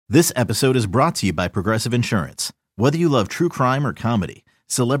This episode is brought to you by Progressive Insurance. Whether you love true crime or comedy,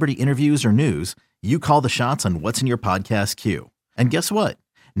 celebrity interviews or news, you call the shots on what's in your podcast queue. And guess what?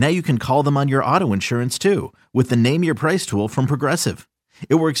 Now you can call them on your auto insurance too with the Name Your Price tool from Progressive.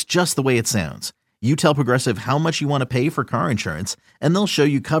 It works just the way it sounds. You tell Progressive how much you want to pay for car insurance, and they'll show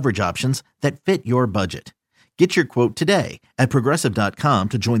you coverage options that fit your budget. Get your quote today at Progressive.com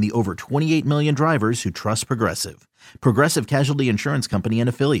to join the over 28 million drivers who trust Progressive. Progressive Casualty Insurance Company and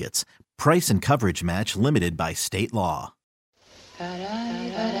Affiliates. Price and coverage match limited by state law. You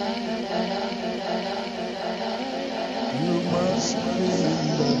must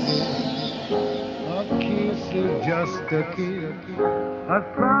remember, a kiss is just a kiss, a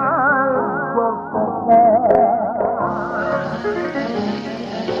cry was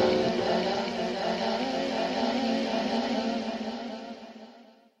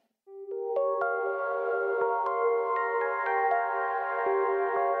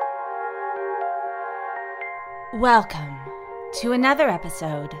Welcome to another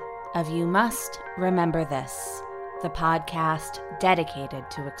episode of You Must Remember This, the podcast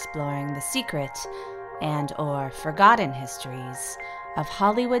dedicated to exploring the secret and or forgotten histories of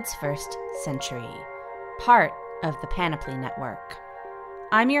Hollywood's first century, part of the Panoply Network.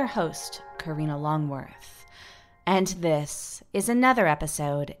 I'm your host, Karina Longworth, and this is another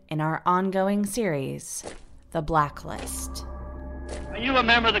episode in our ongoing series, The Blacklist. Are you a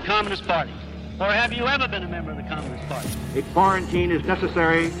member of the Communist Party? Or have you ever been a member of the Communist Party? A quarantine is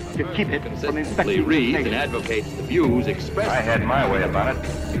necessary to keep it from infecting reads the and advocates the views expressed. I had my way about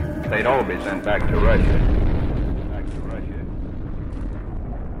it. They'd all be sent back to Russia.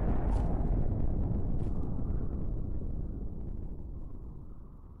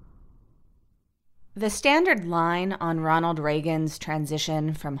 The standard line on Ronald Reagan's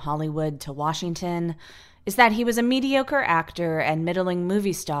transition from Hollywood to Washington is that he was a mediocre actor and middling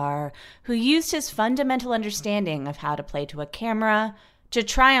movie star who used his fundamental understanding of how to play to a camera to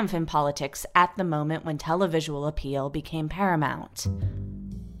triumph in politics at the moment when televisual appeal became paramount.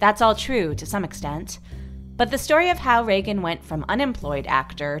 That's all true to some extent, but the story of how Reagan went from unemployed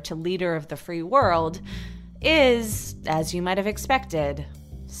actor to leader of the free world is, as you might have expected,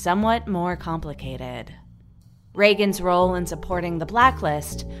 somewhat more complicated. Reagan's role in supporting the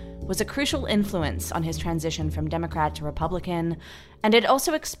Blacklist was a crucial influence on his transition from Democrat to Republican, and it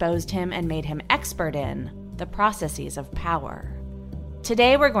also exposed him and made him expert in the processes of power.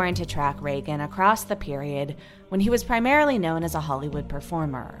 Today we're going to track Reagan across the period when he was primarily known as a Hollywood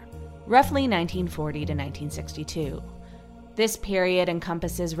performer, roughly 1940 to 1962. This period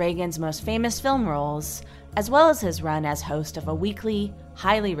encompasses Reagan's most famous film roles, as well as his run as host of a weekly,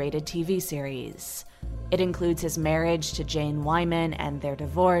 highly rated TV series. It includes his marriage to Jane Wyman and their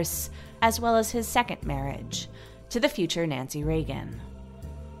divorce, as well as his second marriage to the future Nancy Reagan.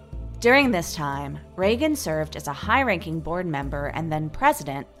 During this time, Reagan served as a high-ranking board member and then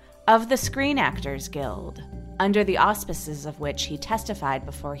president of the Screen Actors Guild, under the auspices of which he testified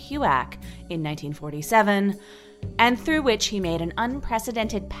before HUAC in 1947, and through which he made an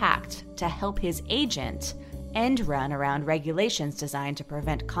unprecedented pact to help his agent end run around regulations designed to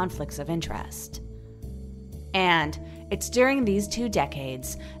prevent conflicts of interest. And it's during these 2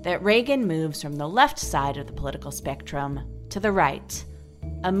 decades that Reagan moves from the left side of the political spectrum to the right,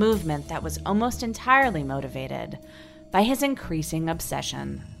 a movement that was almost entirely motivated by his increasing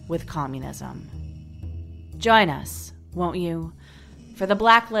obsession with communism. Join us, won't you, for the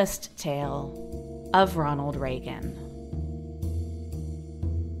Blacklist tale of Ronald Reagan.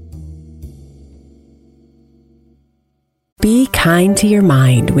 Be kind to your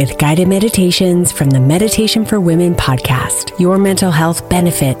mind with guided meditations from the Meditation for Women podcast. Your mental health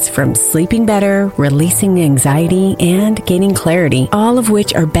benefits from sleeping better, releasing anxiety, and gaining clarity, all of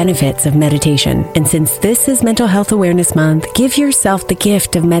which are benefits of meditation. And since this is Mental Health Awareness Month, give yourself the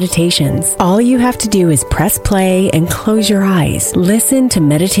gift of meditations. All you have to do is press play and close your eyes. Listen to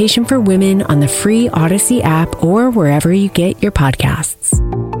Meditation for Women on the free Odyssey app or wherever you get your podcasts.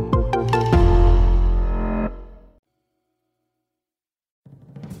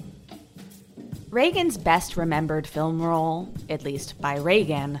 Reagan's best remembered film role, at least by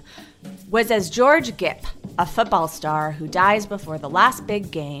Reagan, was as George Gipp, a football star who dies before the last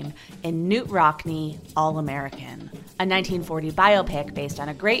big game in Knute Rockne, All-American, a 1940 biopic based on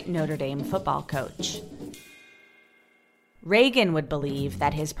a great Notre Dame football coach. Reagan would believe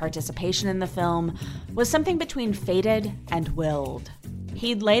that his participation in the film was something between fated and willed.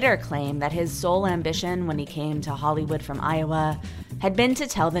 He'd later claim that his sole ambition when he came to Hollywood from Iowa had been to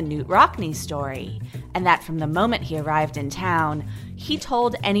tell the Knute Rockne story, and that from the moment he arrived in town, he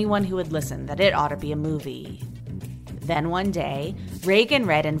told anyone who would listen that it ought to be a movie. Then one day, Reagan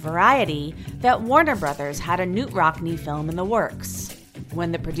read in Variety that Warner Brothers had a Knute Rockne film in the works.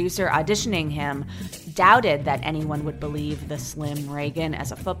 When the producer auditioning him doubted that anyone would believe the slim Reagan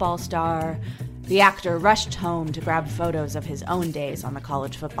as a football star, the actor rushed home to grab photos of his own days on the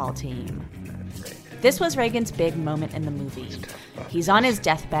college football team. This was Reagan's big moment in the movie. He's on his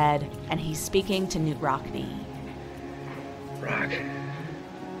deathbed, and he's speaking to Knute Rockne. Rock,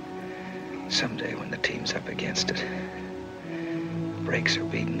 someday when the team's up against it, breaks are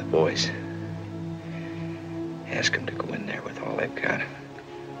beating the boys, ask them to go in there with all they've got.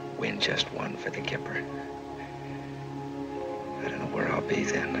 Win just one for the Kipper. I don't know where I'll be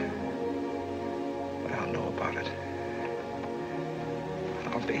then, but I'll know about it.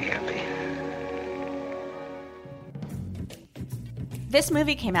 I'll be happy. This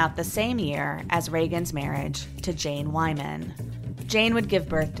movie came out the same year as Reagan's marriage to Jane Wyman. Jane would give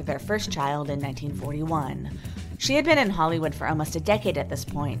birth to their first child in 1941. She had been in Hollywood for almost a decade at this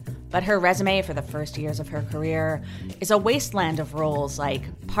point, but her resume for the first years of her career is a wasteland of roles like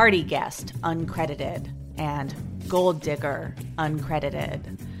party guest, uncredited, and gold digger,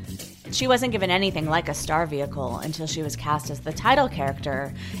 uncredited. She wasn't given anything like a star vehicle until she was cast as the title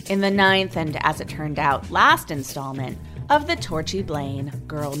character in the 9th and, as it turned out, last installment of the Torchy Blane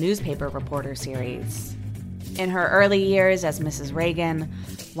Girl Newspaper Reporter series. In her early years as Mrs. Reagan,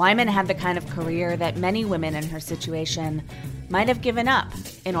 Wyman had the kind of career that many women in her situation might have given up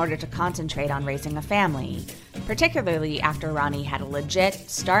in order to concentrate on raising a family, particularly after Ronnie had a legit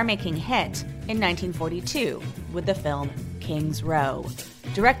star-making hit in 1942 with the film King's Row,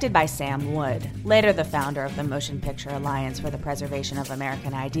 directed by Sam Wood, later the founder of the Motion Picture Alliance for the Preservation of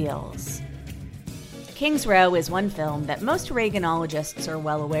American Ideals. King's Row is one film that most Reaganologists are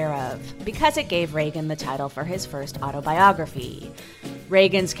well aware of because it gave Reagan the title for his first autobiography.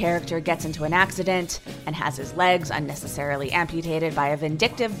 Reagan's character gets into an accident and has his legs unnecessarily amputated by a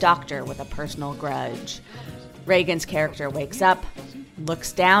vindictive doctor with a personal grudge. Reagan's character wakes up,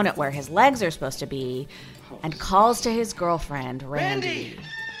 looks down at where his legs are supposed to be, and calls to his girlfriend, Randy.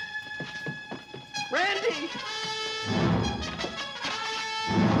 Randy!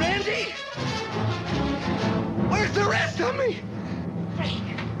 Randy! Where's the rest of me?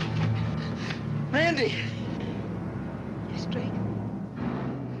 Randy! You're straight.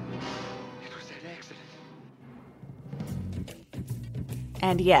 It was that accident.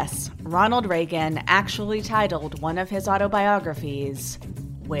 And yes, Ronald Reagan actually titled one of his autobiographies,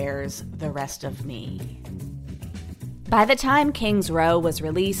 Where's the Rest of Me? By the time King's Row was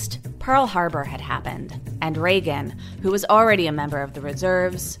released, Pearl Harbor had happened, and Reagan, who was already a member of the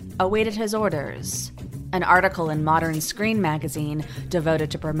reserves, awaited his orders. An article in Modern Screen magazine,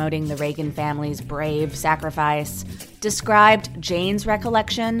 devoted to promoting the Reagan family's brave sacrifice, described Jane's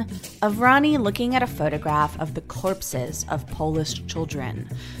recollection of Ronnie looking at a photograph of the corpses of Polish children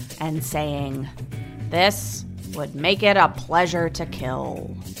and saying, "This would make it a pleasure to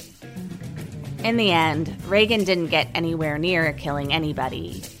kill." In the end, Reagan didn't get anywhere near killing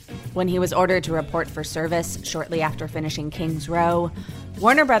anybody. When he was ordered to report for service shortly after finishing King's Row,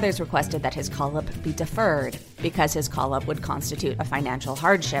 Warner Brothers requested that his call-up be deferred because his call-up would constitute a financial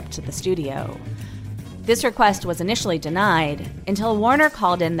hardship to the studio. This request was initially denied until Warner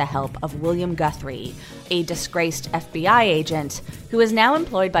called in the help of William Guthrie, a disgraced FBI agent who is now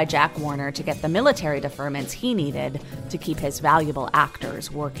employed by Jack Warner to get the military deferments he needed to keep his valuable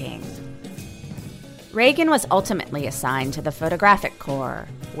actors working. Reagan was ultimately assigned to the Photographic Corps,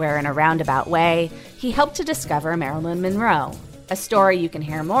 where in a roundabout way, he helped to discover Marilyn Monroe, a story you can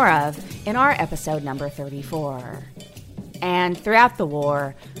hear more of in our episode number 34. And throughout the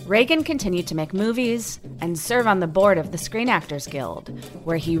war, Reagan continued to make movies and serve on the board of the Screen Actors Guild,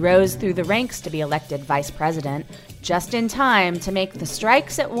 where he rose through the ranks to be elected vice president just in time to make the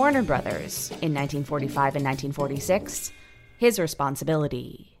strikes at Warner Brothers in 1945 and 1946 his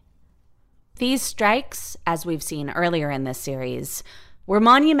responsibility. These strikes, as we've seen earlier in this series, were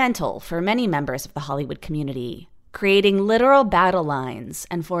monumental for many members of the Hollywood community, creating literal battle lines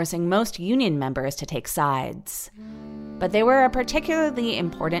and forcing most union members to take sides. But they were a particularly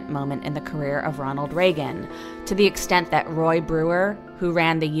important moment in the career of Ronald Reagan, to the extent that Roy Brewer, who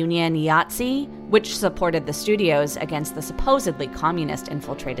ran the union HUAC, which supported the studios against the supposedly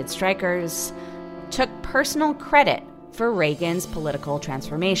communist-infiltrated strikers, took personal credit for Reagan's political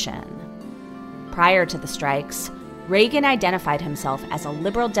transformation. Prior to the strikes, Reagan identified himself as a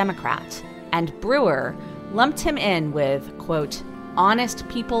liberal Democrat, and Brewer lumped him in with, quote, honest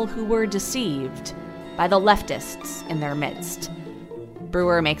people who were deceived by the leftists in their midst.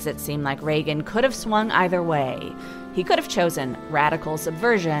 Brewer makes it seem like Reagan could have swung either way. He could have chosen radical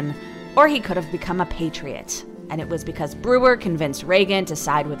subversion, or he could have become a patriot, and it was because Brewer convinced Reagan to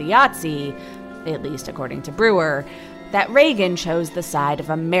side with the Yahtzee, at least according to Brewer, that Reagan chose the side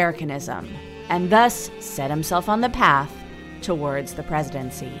of Americanism, and thus set himself on the path towards the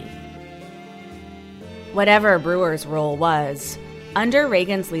presidency. Whatever Brewer's role was, under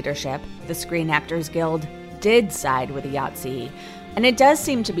Reagan's leadership, the Screen Actors Guild did side with the Yahtzee, and it does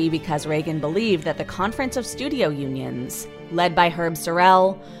seem to be because Reagan believed that the Conference of Studio Unions, led by Herb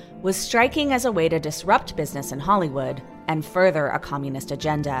Sorrell, was striking as a way to disrupt business in Hollywood and further a communist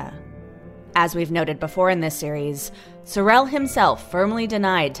agenda. As we've noted before in this series, Sorrell himself firmly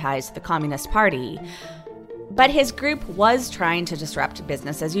denied ties to the Communist Party, but his group was trying to disrupt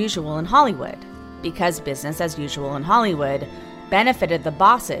business as usual in Hollywood, because business as usual in Hollywood benefited the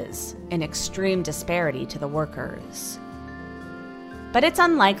bosses in extreme disparity to the workers. But it's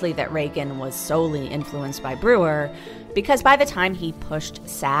unlikely that Reagan was solely influenced by Brewer, because by the time he pushed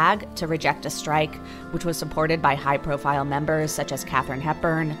SAG to reject a strike, which was supported by high-profile members such as Katharine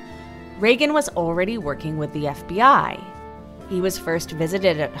Hepburn, Reagan was already working with the FBI. He was first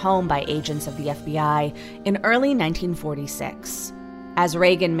visited at home by agents of the FBI in early 1946. As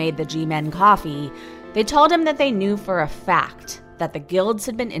Reagan made the G-Men coffee, they told him that they knew for a fact that the guilds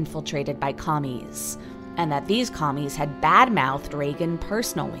had been infiltrated by commies, and that these commies had bad-mouthed Reagan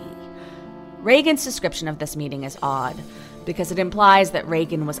personally. Reagan's description of this meeting is odd, because it implies that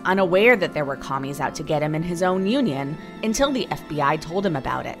Reagan was unaware that there were commies out to get him in his own union until the FBI told him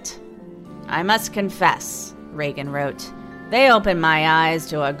about it. "I must confess," Reagan wrote, "they opened my eyes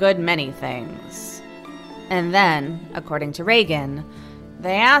to a good many things." And then, according to Reagan,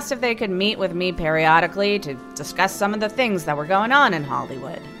 they asked if they could meet with me periodically to discuss some of the things that were going on in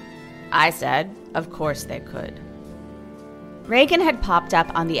Hollywood. I said, of course they could. Reagan had popped up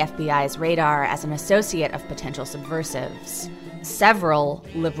on the FBI's radar as an associate of potential subversives. Several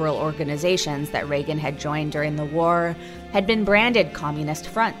liberal organizations that Reagan had joined during the war had been branded communist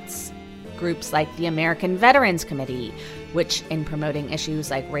fronts. Groups like the American Veterans Committee, which, in promoting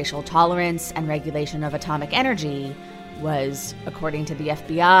issues like racial tolerance and regulation of atomic energy, was, according to the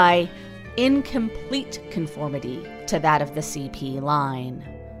FBI, in complete conformity to that of the CP line.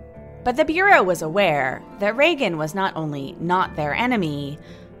 But the Bureau was aware that Reagan was not only not their enemy,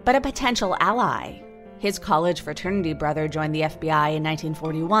 but a potential ally. His college fraternity brother joined the FBI in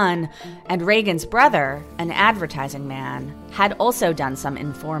 1941, and Reagan's brother, an advertising man, had also done some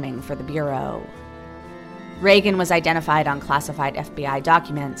informing for the Bureau. Reagan was identified on classified FBI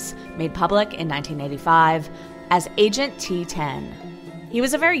documents made public in 1985 as Agent T-10. He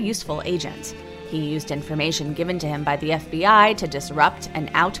was a very useful agent. He used information given to him by the FBI to disrupt and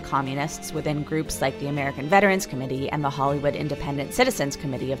out communists within groups like the American Veterans Committee and the Hollywood Independent Citizens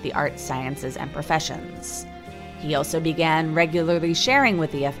Committee of the Arts, Sciences, and Professions. He also began regularly sharing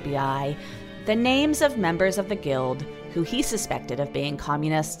with the FBI the names of members of the Guild who he suspected of being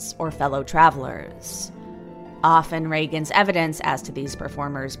communists or fellow travelers. Often Reagan's evidence as to these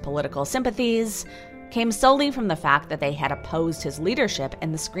performers' political sympathies came solely from the fact that they had opposed his leadership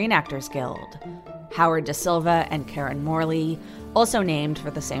in the Screen Actors Guild. Howard Da Silva and Karen Morley, also named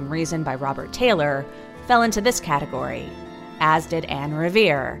for the same reason by Robert Taylor, fell into this category, as did Anne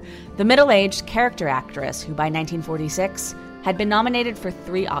Revere, the middle-aged character actress who by 1946 had been nominated for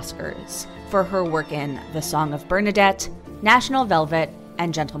 3 Oscars for her work in The Song of Bernadette, National Velvet,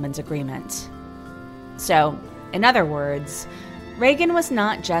 and Gentleman's Agreement. So, in other words, Reagan was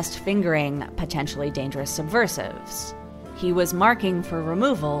not just fingering potentially dangerous subversives. He was marking for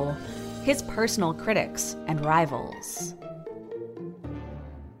removal his personal critics and rivals.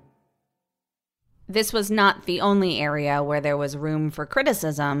 This was not the only area where there was room for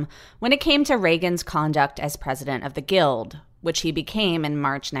criticism when it came to Reagan's conduct as president of the Guild, which he became in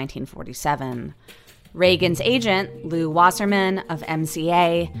March 1947. Reagan's agent, Lou Wasserman of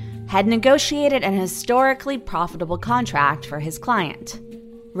MCA, had negotiated an historically profitable contract for his client.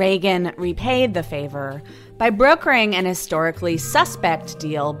 Reagan repaid the favor by brokering an historically suspect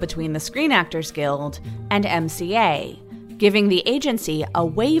deal between the Screen Actors Guild and MCA, giving the agency a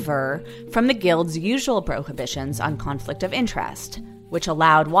waiver from the Guild's usual prohibitions on conflict of interest, which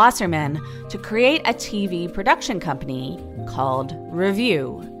allowed Wasserman to create a TV production company called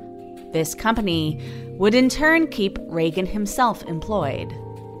Review. This company would in turn keep Reagan himself employed,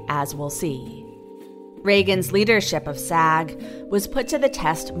 as we'll see. Reagan's leadership of SAG was put to the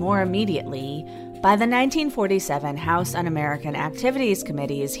test more immediately by the 1947 House Un-American Activities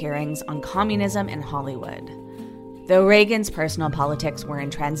Committee's hearings on communism in Hollywood. Though Reagan's personal politics were in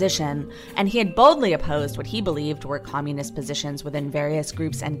transition, and he had boldly opposed what he believed were communist positions within various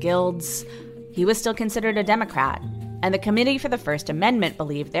groups and guilds, he was still considered a Democrat, and the Committee for the First Amendment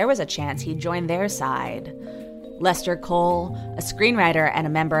believed there was a chance he'd join their side. Lester Cole, a screenwriter and a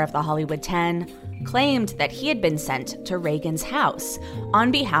member of the Hollywood 10, claimed that he had been sent to Reagan's house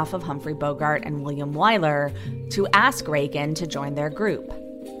on behalf of Humphrey Bogart and William Wyler to ask Reagan to join their group.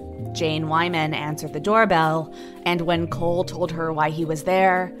 Jane Wyman answered the doorbell, and when Cole told her why he was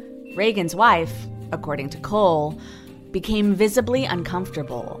there, Reagan's wife, according to Cole, became visibly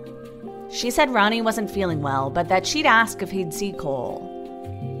uncomfortable. She said Ronnie wasn't feeling well, but that she'd ask if he'd see Cole.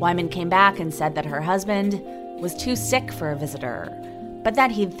 Wyman came back and said that her husband was too sick for a visitor, but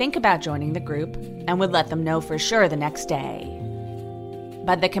that he'd think about joining the group and would let them know for sure the next day.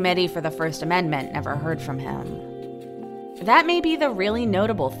 But the Committee for the First Amendment never heard from him. That may be the really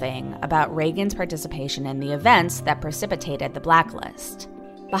notable thing about Reagan's participation in the events that precipitated the Blacklist.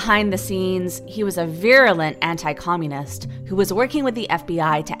 Behind the scenes, he was a virulent anti-communist who was working with the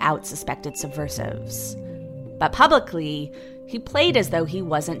FBI to out suspected subversives. But publicly, he played as though he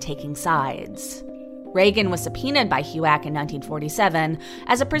wasn't taking sides. Reagan was subpoenaed by HUAC in 1947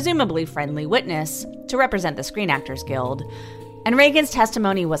 as a presumably friendly witness to represent the Screen Actors Guild, and Reagan's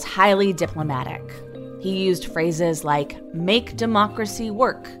testimony was highly diplomatic. He used phrases like, "make democracy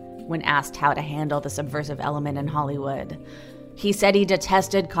work," when asked how to handle the subversive element in Hollywood. He said he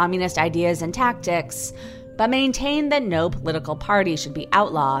detested communist ideas and tactics, but maintained that no political party should be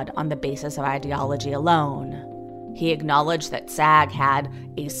outlawed on the basis of ideology alone. He acknowledged that SAG had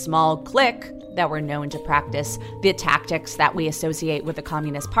a small clique that were known to practice the tactics that we associate with the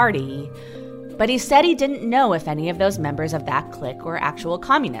Communist Party, but he said he didn't know if any of those members of that clique were actual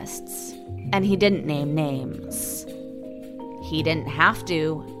communists, and he didn't name names. He didn't have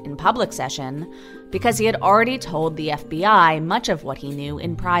to in public session because he had already told the FBI much of what he knew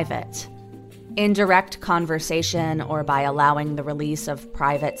in private. In direct conversation or by allowing the release of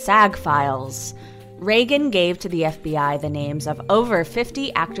private SAG files, Reagan gave to the FBI the names of over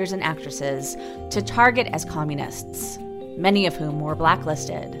 50 actors and actresses to target as communists, many of whom were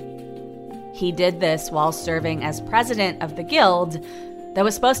blacklisted. He did this while serving as president of the guild that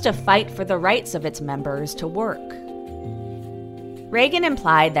was supposed to fight for the rights of its members to work. Reagan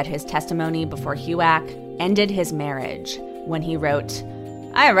implied that his testimony before HUAC ended his marriage when he wrote,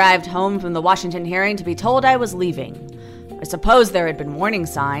 "I arrived home from the Washington hearing to be told I was leaving. I suppose there had been warning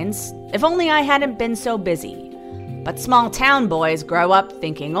signs, if only I hadn't been so busy. But small town boys grow up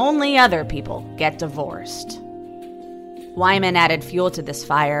thinking only other people get divorced." Wyman added fuel to this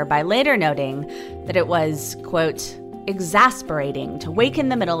fire by later noting that it was, quote, "exasperating to wake in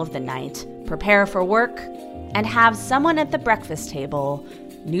the middle of the night, prepare for work, and have someone at the breakfast table,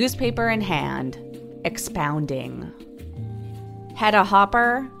 newspaper in hand, expounding." Hedda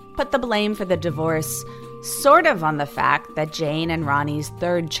Hopper put the blame for the divorce sort of on the fact that Jane and Ronnie's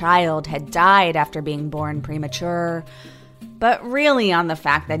third child had died after being born premature, but really on the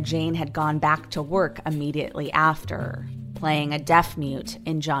fact that Jane had gone back to work immediately after, playing a deaf mute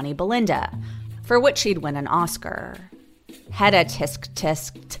in Johnny Belinda, for which she'd win an Oscar. Hedda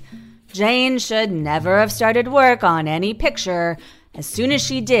tisk-tisked, "Jane should never have started work on any picture as soon as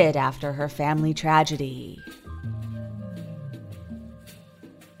she did after her family tragedy."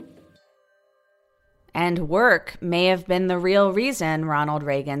 And work may have been the real reason Ronald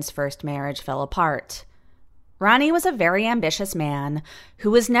Reagan's first marriage fell apart. Ronnie was a very ambitious man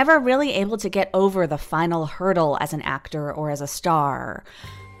who was never really able to get over the final hurdle as an actor or as a star.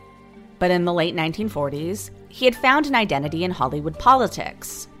 But in the late 1940s, he had found an identity in Hollywood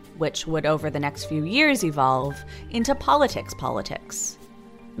politics, which would over the next few years evolve into politics.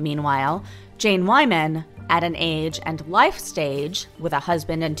 Meanwhile, Jane Wyman, at an age and life stage with a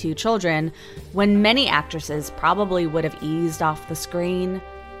husband and 2 children, when many actresses probably would have eased off the screen,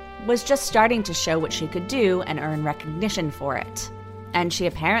 was just starting to show what she could do and earn recognition for it. And she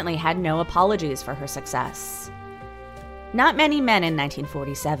apparently had no apologies for her success. Not many men in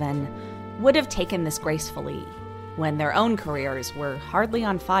 1947 would have taken this gracefully, when their own careers were hardly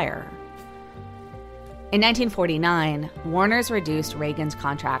on fire. In 1949, Warner's reduced Reagan's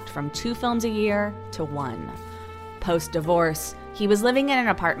contract from 2 films a year to 1. Post-divorce, he was living in an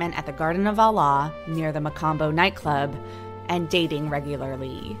apartment at the Garden of Allah near the Macombo nightclub and dating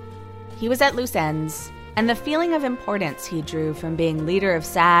regularly. He was at loose ends, and the feeling of importance he drew from being leader of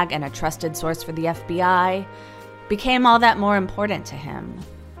SAG and a trusted source for the FBI became all that more important to him.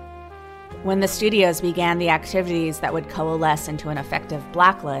 When the studios began the activities that would coalesce into an effective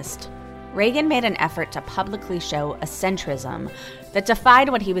blacklist, Reagan made an effort to publicly show a centrism that defied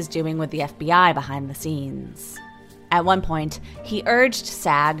what he was doing with the FBI behind the scenes. At one point, he urged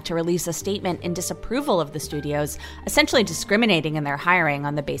SAG to release a statement in disapproval of the studios, essentially discriminating in their hiring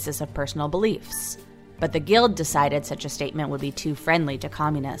on the basis of personal beliefs. But the Guild decided such a statement would be too friendly to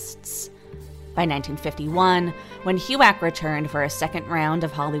communists. By 1951, when HUAC returned for a second round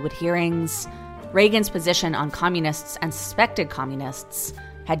of Hollywood hearings, Reagan's position on communists and suspected communists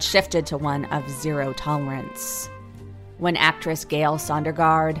had shifted to one of zero tolerance. When actress Gail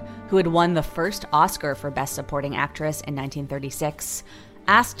Sondergaard, who had won the first Oscar for Best Supporting Actress in 1936,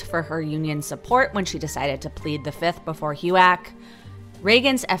 asked for her union support when she decided to plead the Fifth before HUAC,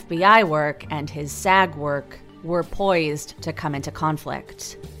 Reagan's FBI work and his SAG work were poised to come into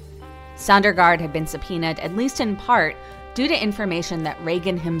conflict. Sondergaard had been subpoenaed, at least in part, due to information that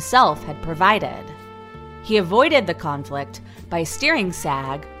Reagan himself had provided. He avoided the conflict by steering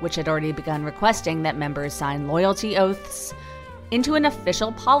SAG, which had already begun requesting that members sign loyalty oaths, into an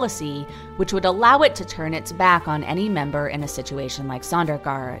official policy which would allow it to turn its back on any member in a situation like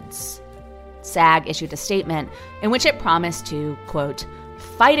Sondergaard's. SAG issued a statement in which it promised to, quote,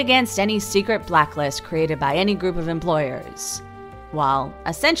 fight against any secret blacklist created by any group of employers, while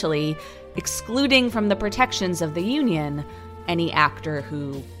essentially excluding from the protections of the union any actor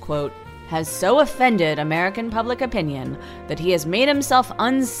who, quote, has so offended American public opinion that he has made himself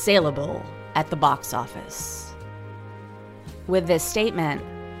unsaleable at the box office. With this statement,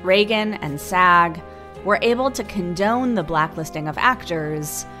 Reagan and SAG were able to condone the blacklisting of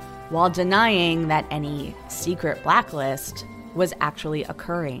actors while denying that any secret blacklist was actually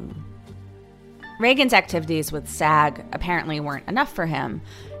occurring. Reagan's activities with SAG apparently weren't enough for him,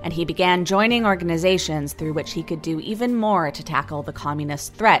 and he began joining organizations through which he could do even more to tackle the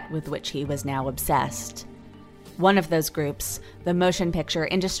communist threat with which he was now obsessed. One of those groups, the Motion Picture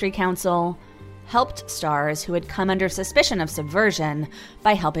Industry Council, helped stars who had come under suspicion of subversion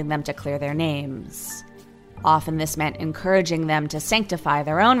by helping them to clear their names. Often this meant encouraging them to sanctify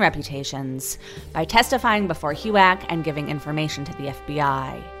their own reputations by testifying before HUAC and giving information to the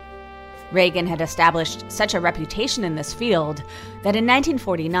FBI. Reagan had established such a reputation in this field that in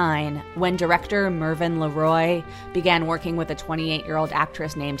 1949, when director Mervyn LeRoy began working with a 28-year-old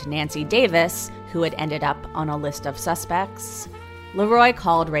actress named Nancy Davis, who had ended up on a list of suspects, LeRoy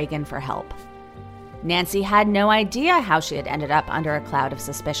called Reagan for help. Nancy had no idea how she had ended up under a cloud of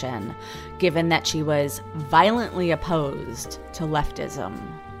suspicion, given that she was violently opposed to leftism.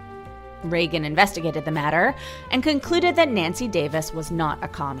 Reagan investigated the matter and concluded that Nancy Davis was not a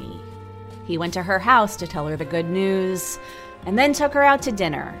commie. He went to her house to tell her the good news, and then took her out to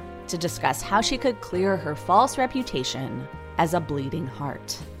dinner to discuss how she could clear her false reputation as a bleeding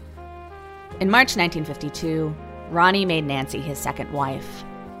heart. In March 1952, Ronnie made Nancy his second wife.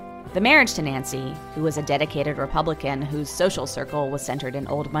 The marriage to Nancy, who was a dedicated Republican whose social circle was centered in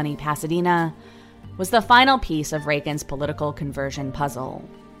Old Money, Pasadena, was the final piece of Reagan's political conversion puzzle.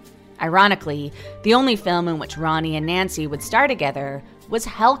 Ironically, the only film in which Ronnie and Nancy would star together was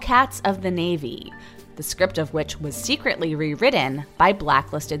Hellcats of the Navy, the script of which was secretly rewritten by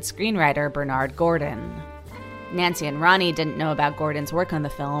blacklisted screenwriter Bernard Gordon. Nancy and Ronnie didn't know about Gordon's work on the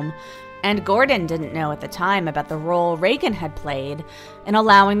film, and Gordon didn't know at the time about the role Reagan had played in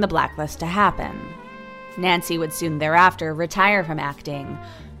allowing the blacklist to happen. Nancy would soon thereafter retire from acting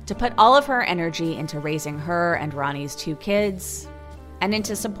to put all of her energy into raising her and Ronnie's 2 kids and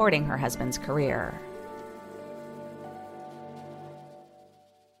into supporting her husband's career.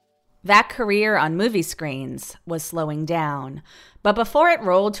 That career on movie screens was slowing down, but before it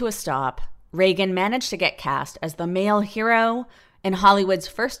rolled to a stop, Reagan managed to get cast as the male hero in Hollywood's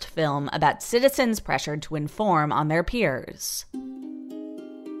first film about citizens pressured to inform on their peers.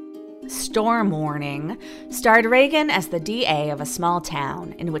 Storm Warning starred Reagan as the DA of a small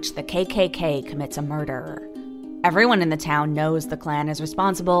town in which the KKK commits a murder. Everyone in the town knows the Klan is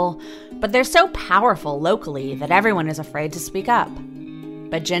responsible, but they're so powerful locally that everyone is afraid to speak up.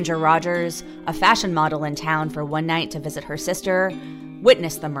 But Ginger Rogers, a fashion model in town for one night to visit her sister,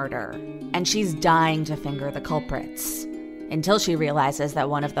 witnessed the murder, and she's dying to finger the culprits, until she realizes that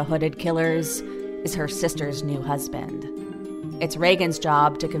one of the hooded killers is her sister's new husband. It's Reagan's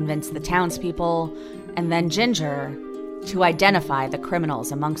job to convince the townspeople, and then Ginger, to identify the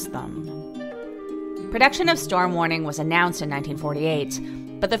criminals amongst them. Production of Storm Warning was announced in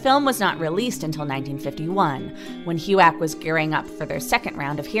 1948, but the film was not released until 1951, when HUAC was gearing up for their second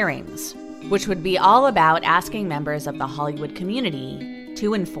round of hearings, which would be all about asking members of the Hollywood community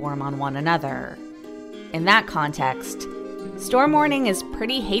to inform on one another. In that context, Storm Warning is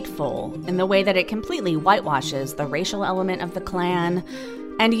pretty hateful in the way that it completely whitewashes the racial element of the Klan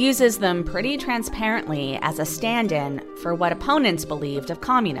and uses them pretty transparently as a stand-in for what opponents believed of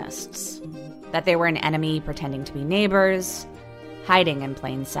communists, that they were an enemy pretending to be neighbors, hiding in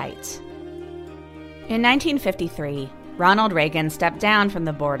plain sight. In 1953, Ronald Reagan stepped down from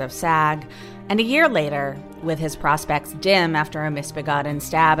the board of SAG, and a year later, with his prospects dim after a misbegotten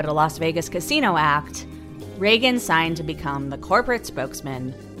stab at a Las Vegas casino act, Reagan signed to become the corporate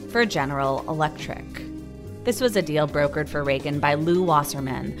spokesman for General Electric. This was a deal brokered for Reagan by Lew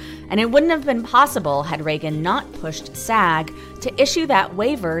Wasserman, and it wouldn't have been possible had Reagan not pushed SAG to issue that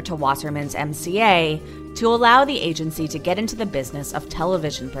waiver to Wasserman's MCA to allow the agency to get into the business of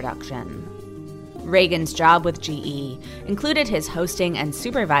television production. Reagan's job with GE included his hosting and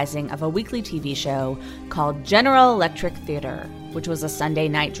supervising of a weekly TV show called General Electric Theater, which was a Sunday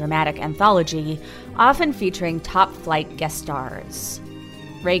night dramatic anthology, often featuring top-flight guest stars.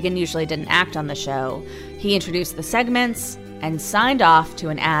 Reagan usually didn't act on the show. He introduced the segments and signed off to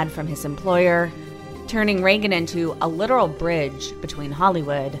an ad from his employer, turning Reagan into a literal bridge between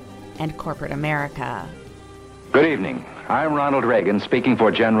Hollywood and corporate America. Good evening. I'm Ronald Reagan, speaking for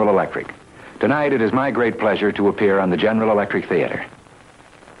General Electric. Tonight, it is my great pleasure to appear on the General Electric Theater.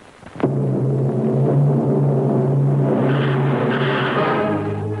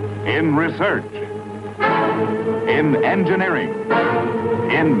 In research, in engineering,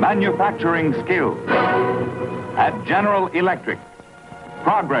 in manufacturing skills, at General Electric,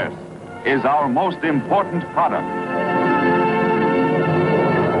 progress is our most important product.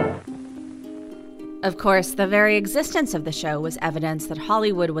 Of course, the very existence of the show was evidence that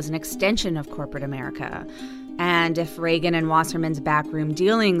Hollywood was an extension of corporate America. And if Reagan and Wasserman's backroom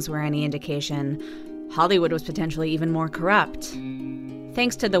dealings were any indication, Hollywood was potentially even more corrupt.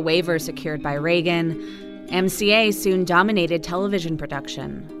 Thanks to the waiver secured by Reagan, MCA soon dominated television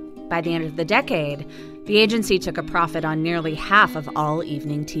production. By the end of the decade, the agency took a profit on nearly half of all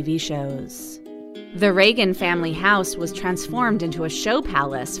evening TV shows. The Reagan family house was transformed into a show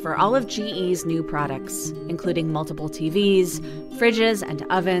palace for all of GE's new products, including multiple TVs, fridges and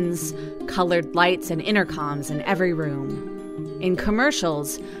ovens, colored lights and intercoms in every room. In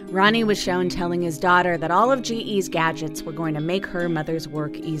commercials, Ronnie was shown telling his daughter that all of GE's gadgets were going to make her mother's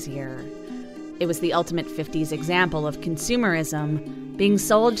work easier. It was the ultimate 50s example of consumerism being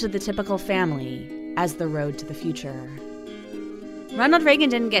sold to the typical family as the road to the future. Ronald Reagan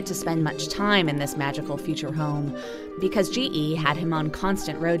didn't get to spend much time in this magical future home because GE had him on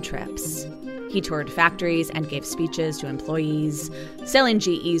constant road trips. He toured factories and gave speeches to employees, selling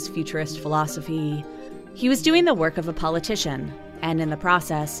GE's futurist philosophy. He was doing the work of a politician, and in the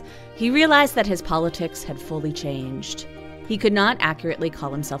process, he realized that his politics had fully changed. He could not accurately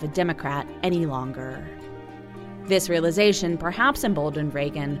call himself a Democrat any longer. This realization perhaps emboldened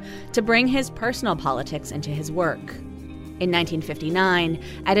Reagan to bring his personal politics into his work. In 1959,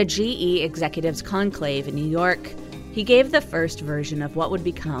 at a GE executives conclave in New York, he gave the first version of what would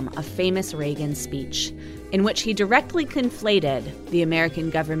become a famous Reagan speech, in which he directly conflated the American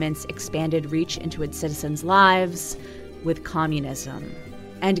government's expanded reach into its citizens' lives with communism,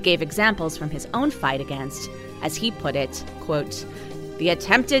 and gave examples from his own fight against, as he put it, quote, the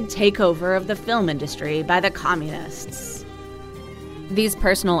attempted takeover of the film industry by the communists. These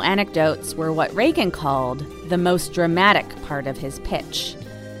personal anecdotes were what Reagan called the most dramatic part of his pitch.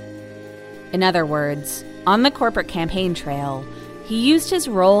 In other words, on the corporate campaign trail, he used his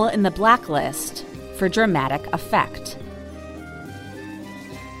role in the Blacklist for dramatic effect.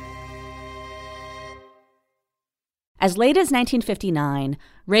 As late as 1959,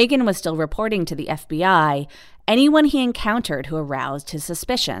 Reagan was still reporting to the FBI anyone he encountered who aroused his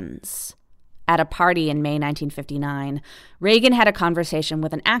suspicions. At a party in May 1959, Reagan had a conversation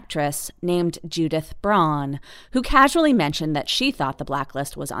with an actress named Judith Braun, who casually mentioned that she thought the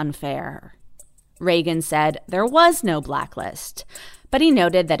blacklist was unfair. Reagan said there was no blacklist, but he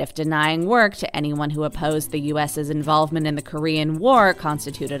noted that if denying work to anyone who opposed the U.S.'s involvement in the Korean War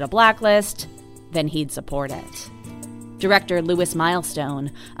constituted a blacklist, then he'd support it. Director Louis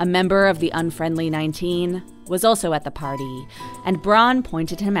Milestone, a member of the Unfriendly 19, was also at the party, and Braun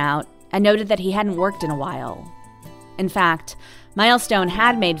pointed him out and noted that he hadn't worked in a while. In fact, Milestone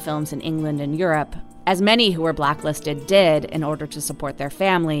had made films in England and Europe, as many who were blacklisted did in order to support their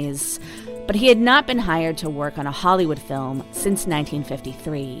families, but he had not been hired to work on a Hollywood film since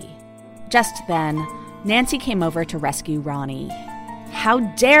 1953. Just then, Nancy came over to rescue Ronnie. "How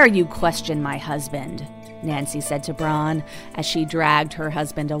dare you question my husband?" Nancy said to Braun as she dragged her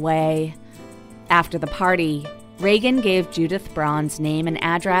husband away. After the party, Reagan gave Judith Braun's name and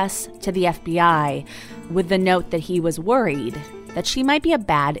address to the FBI with the note that he was worried that she might be a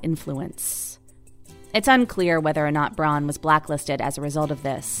bad influence. It's unclear whether or not Braun was blacklisted as a result of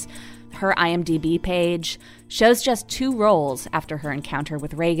this. Her IMDb page shows just 2 roles after her encounter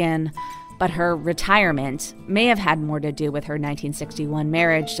with Reagan, but her retirement may have had more to do with her 1961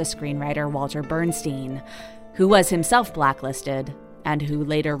 marriage to screenwriter Walter Bernstein, who was himself blacklisted and who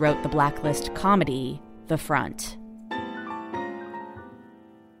later wrote the Blacklist comedy, The Front.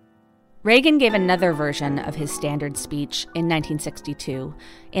 Reagan gave another version of his standard speech in 1962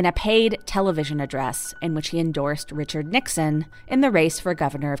 in a paid television address in which he endorsed Richard Nixon in the race for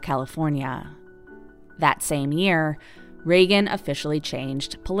governor of California. That same year, Reagan officially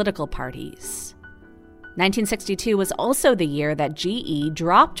changed political parties. 1962 was also the year that GE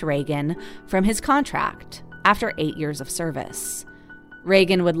dropped Reagan from his contract after 8 years of service.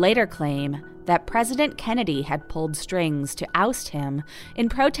 Reagan would later claim that President Kennedy had pulled strings to oust him in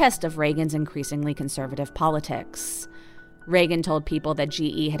protest of Reagan's increasingly conservative politics. Reagan told people that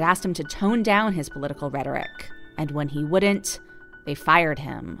GE had asked him to tone down his political rhetoric, and when he wouldn't, they fired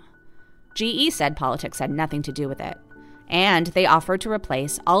him. GE said politics had nothing to do with it, and they offered to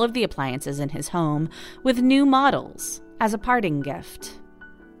replace all of the appliances in his home with new models as a parting gift.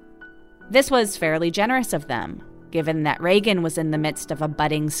 This was fairly generous of them, given that Reagan was in the midst of a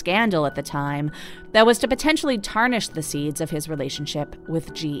budding scandal at the time that was to potentially tarnish the seeds of his relationship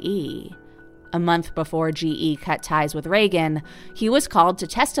with GE. A month before GE cut ties with Reagan, he was called to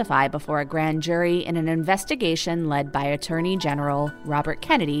testify before a grand jury in an investigation led by Attorney General Robert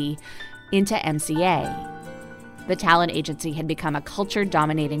Kennedy into MCA. The talent agency had become a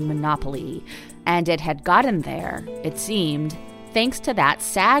culture-dominating monopoly, and it had gotten there, it seemed, thanks to that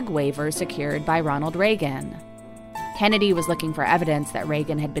SAG waiver secured by Ronald Reagan. Kennedy was looking for evidence that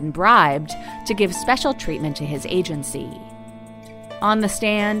Reagan had been bribed to give special treatment to his agency. On the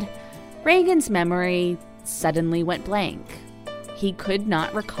stand, Reagan's memory suddenly went blank. He could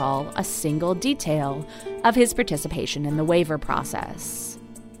not recall a single detail of his participation in the waiver process.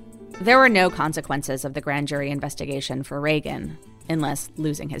 There were no consequences of the grand jury investigation for Reagan, unless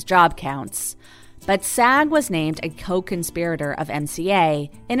losing his job counts. But SAG was named a co-conspirator of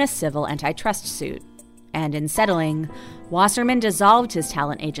MCA in a civil antitrust suit. And in settling, Wasserman dissolved his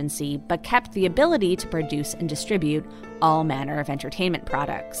talent agency but kept the ability to produce and distribute all manner of entertainment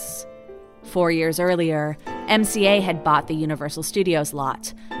products. 4 years earlier, MCA had bought the Universal Studios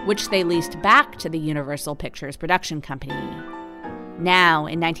lot, which they leased back to the Universal Pictures production company. Now,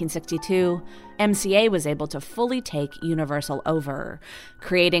 in 1962, MCA was able to fully take Universal over,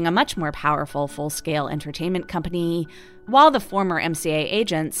 creating a much more powerful full-scale entertainment company, while the former MCA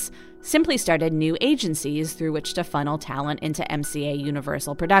agents simply started new agencies through which to funnel talent into MCA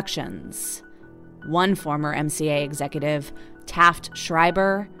Universal Productions. One former MCA executive, Taft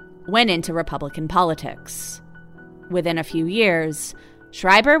Schreiber, went into Republican politics. Within a few years,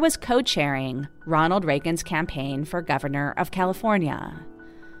 Schreiber was co-chairing Ronald Reagan's campaign for governor of California.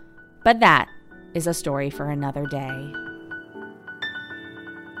 But that is a story for another day.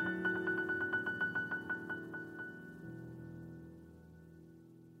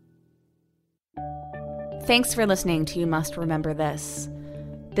 Thanks for listening to You Must Remember This.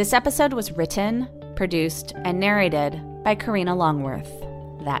 This episode was written, produced, and narrated by Karina Longworth.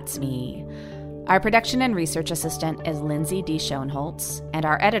 That's me. Our production and research assistant is Lindsay D. Schoenholtz, and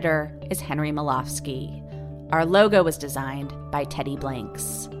our editor is Henry Malofsky. Our logo was designed by Teddy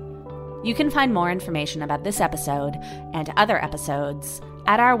Blanks. You can find more information about this episode and other episodes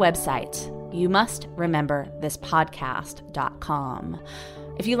at our website, youmustrememberthispodcast.com.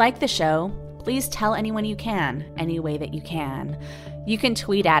 If you like the show, please tell anyone you can, any way that you can. You can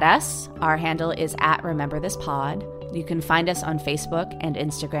tweet at us. Our handle is @RememberThisPod. You can find us on Facebook and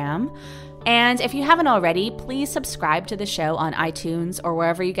Instagram. And if you haven't already, please subscribe to the show on iTunes or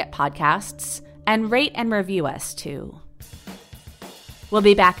wherever you get podcasts, and rate and review us too. We'll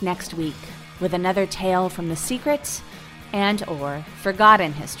be back next week with another tale from the secret and/or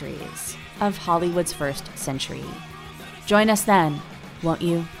forgotten histories of Hollywood's first century. Join us then, won't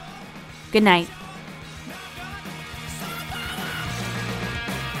you? Good night.